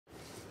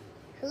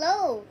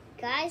Hello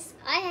guys,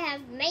 I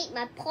have made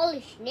my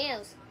polished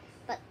nails,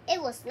 but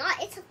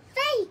it's a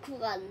fake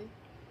one.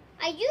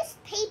 I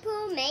used paper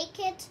to make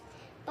it,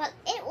 but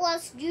it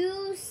was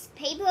used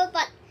paper,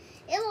 but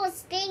it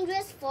was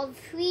dangerous for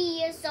 3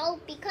 years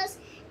old because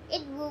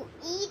it will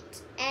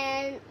eat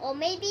or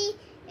maybe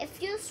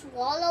if you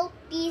swallow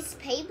these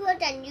paper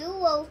then you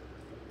will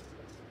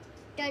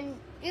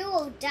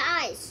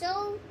die.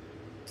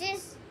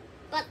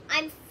 But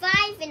I'm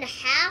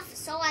 5.5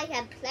 so I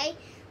can play,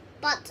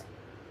 but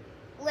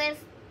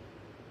with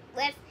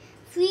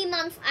 3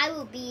 months I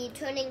will be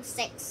turning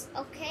 6,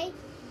 okay?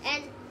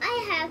 And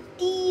I have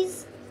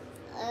these,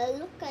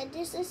 look at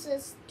this, this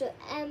is the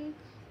M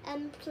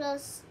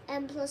plus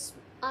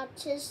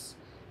artist.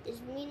 It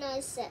means I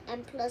said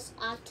M plus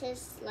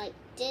artist like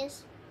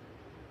this.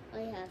 I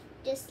have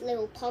this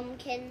little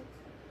pumpkin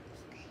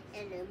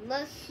and a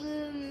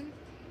mushroom,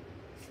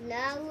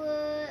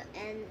 flower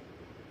and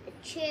a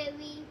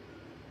cherry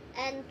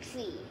and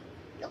tree.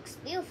 Looks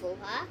beautiful,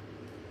 huh?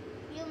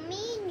 You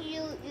mean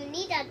you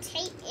need a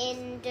tape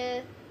in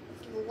the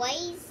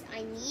ways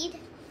I need?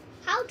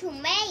 How to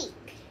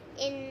make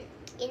in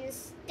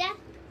step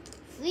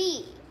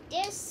 3.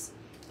 This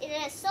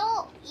is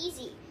so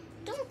easy.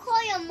 Don't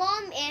call your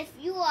mom if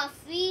you are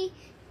free.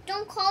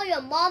 Don't call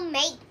your mom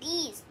make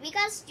these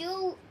because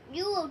you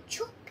will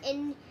choke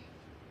in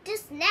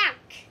this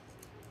neck.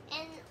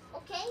 And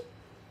okay?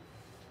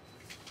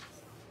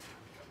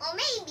 Or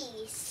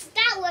maybe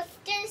start with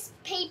this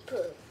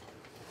paper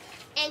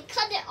and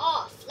cut it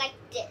off like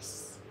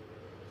this.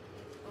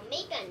 Or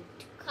maybe I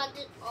cut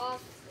it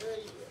off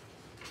earlier.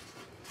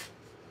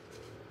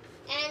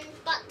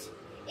 But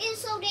it is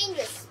so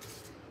dangerous.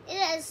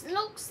 It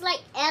looks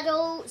like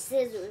adult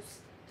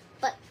scissors.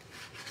 But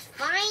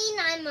fine,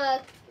 I'm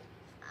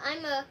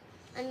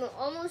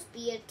almost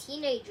be a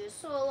teenager,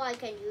 so I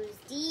can use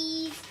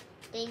these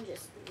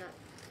dangerous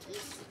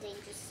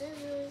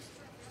scissors.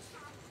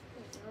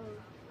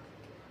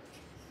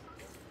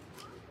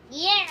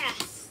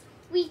 Yes,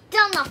 we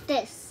done of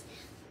this.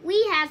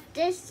 We have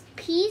this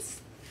piece,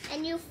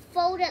 and you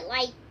fold it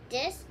like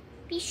this.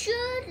 Be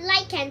sure to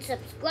like and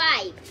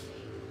subscribe.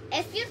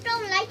 If you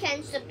don't like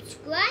and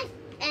subscribe,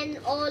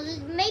 or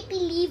maybe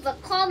leave a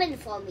comment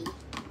for me.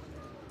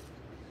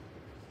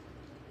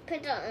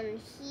 Put it on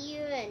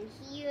here and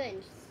here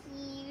and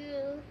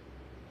here.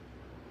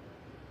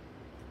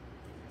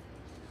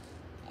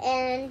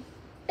 And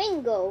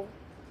bingo,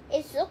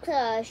 it looks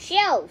like a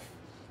shelf.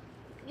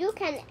 You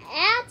can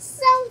add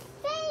some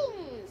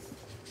things.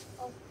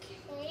 Okay.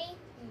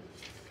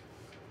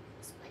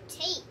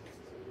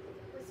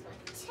 Where's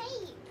my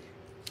tape?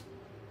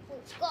 Oh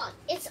God,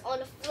 it's on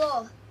the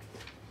floor.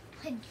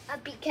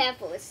 Be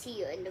careful, it's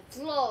here in the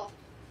floor.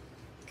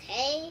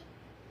 Okay.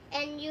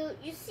 And you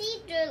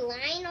see the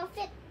line of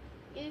it?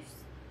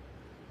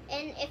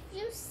 And if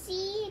you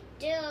see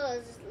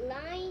the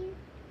line,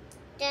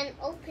 then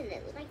open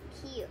it like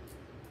here.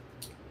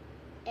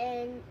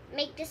 And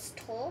make this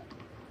tall.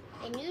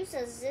 And use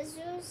a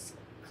scissors,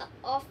 cut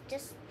off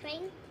this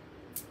thing.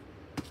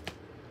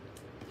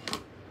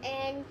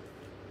 And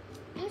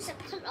use a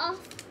cut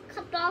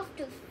off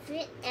to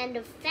fit and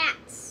the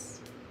fats.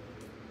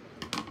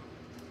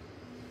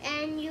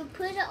 And you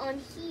put it on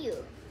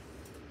here.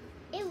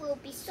 It will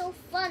be so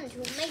fun to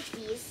make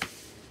these.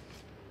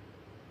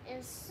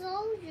 And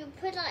so you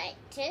put it like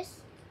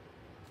this.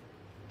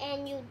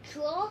 And you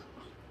draw.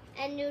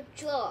 And you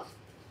draw.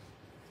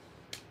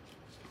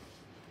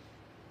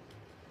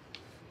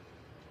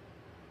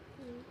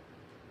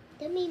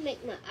 Let me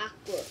make my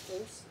artwork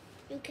first.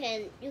 You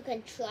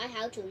can try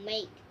how to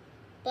make,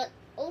 but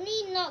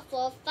only not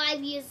for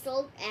 5 years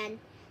old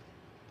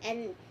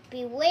and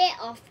beware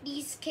of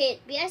these kids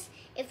because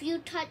if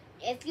you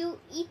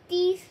eat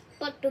these,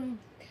 but the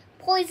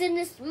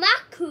poisonous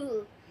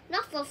marker.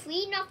 Not for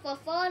 3, not for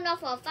 4, not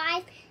for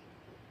 5.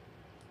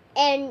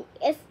 And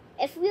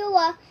if you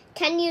are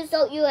 10 years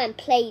old, you can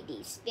play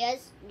these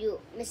because you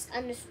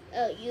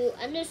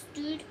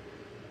understood.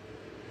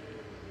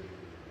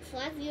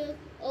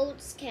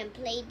 5-year-olds can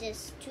play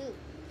this too.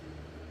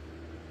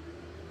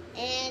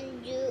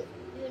 And you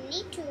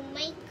need to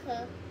make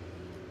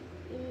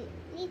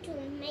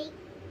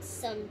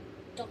some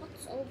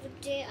dots over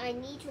there. I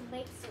need to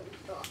make some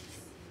dots.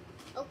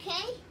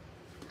 Okay?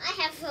 I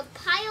have a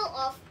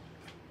pile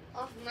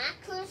of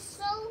markers,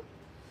 so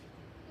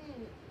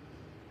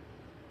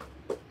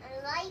I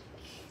like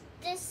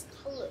this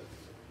color.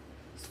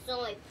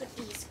 So I put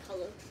these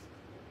colors.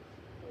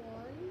 1,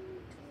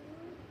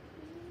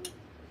 2, 3.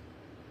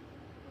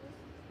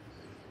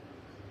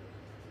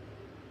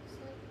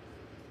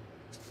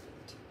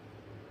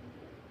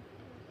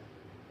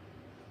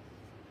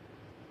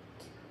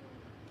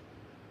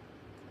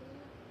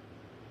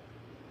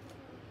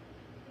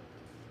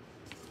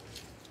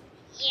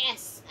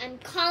 Yes, I'm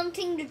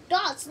counting the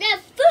dots. There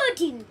are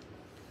 13.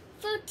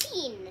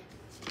 13.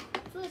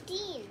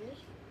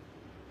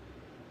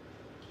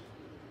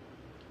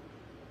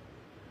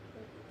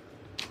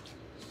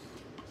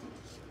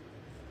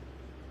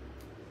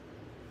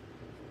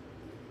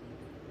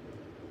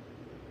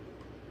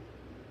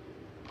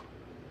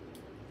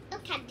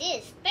 look at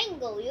this.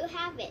 Bingo, you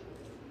have it.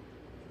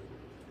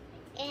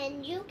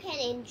 And you can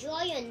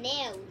enjoy your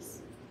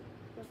nails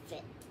with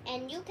it.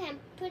 And you can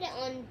put it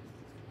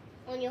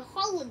on your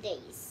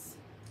holidays.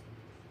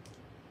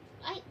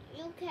 Like,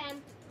 you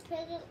can put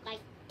it like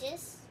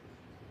this.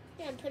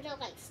 You can put it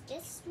like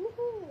this.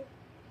 Woohoo!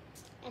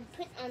 And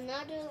put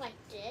another like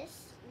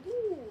this.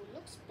 Ooh,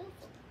 looks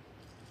beautiful.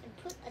 And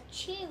put a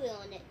cherry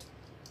on it.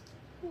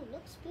 Ooh,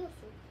 looks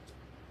beautiful.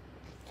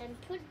 And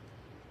put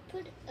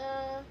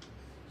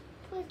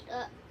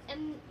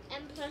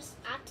Empress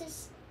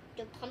Artist,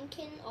 the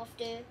pumpkin of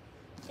the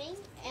thing,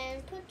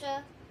 and put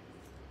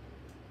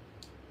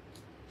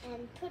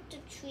the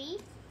tree.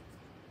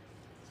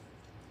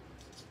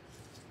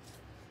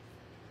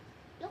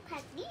 Look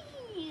at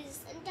these,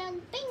 and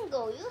then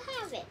bingo, you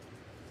have it.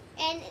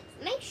 And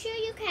make sure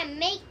you can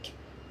make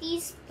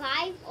these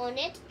 5 on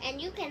it, and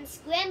you can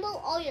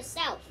scramble all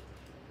yourself.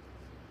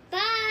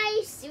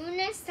 Bye, see you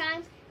next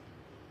time.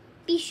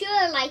 Be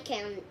sure to like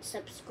and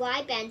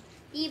subscribe and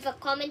leave a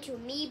comment to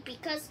me,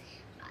 because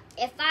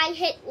if I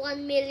hit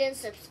 1 million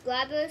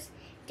subscribers,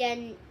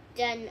 then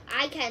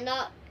I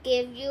cannot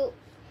give you.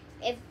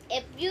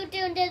 If you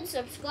didn't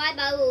subscribe,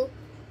 I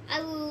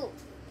will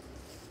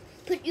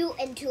put you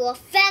into a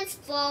fence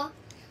for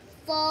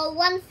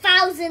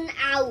 1,000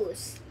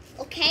 hours.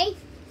 Okay?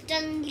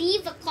 Then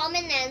leave a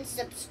comment and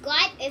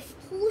subscribe. If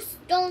who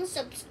don't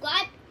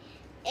subscribe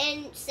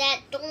and said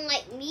don't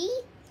like me,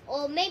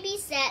 or maybe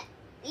said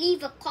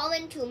leave a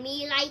comment to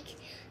me like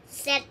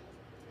said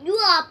you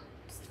are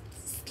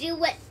still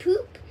wet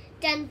poop,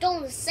 then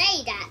don't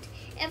say that.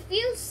 If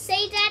you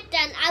say that,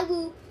 then I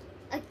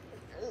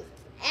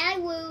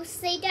will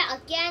say that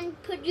again,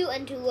 put you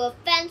into a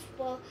fence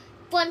for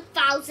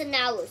 1,000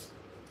 hours.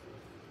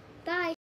 Bye.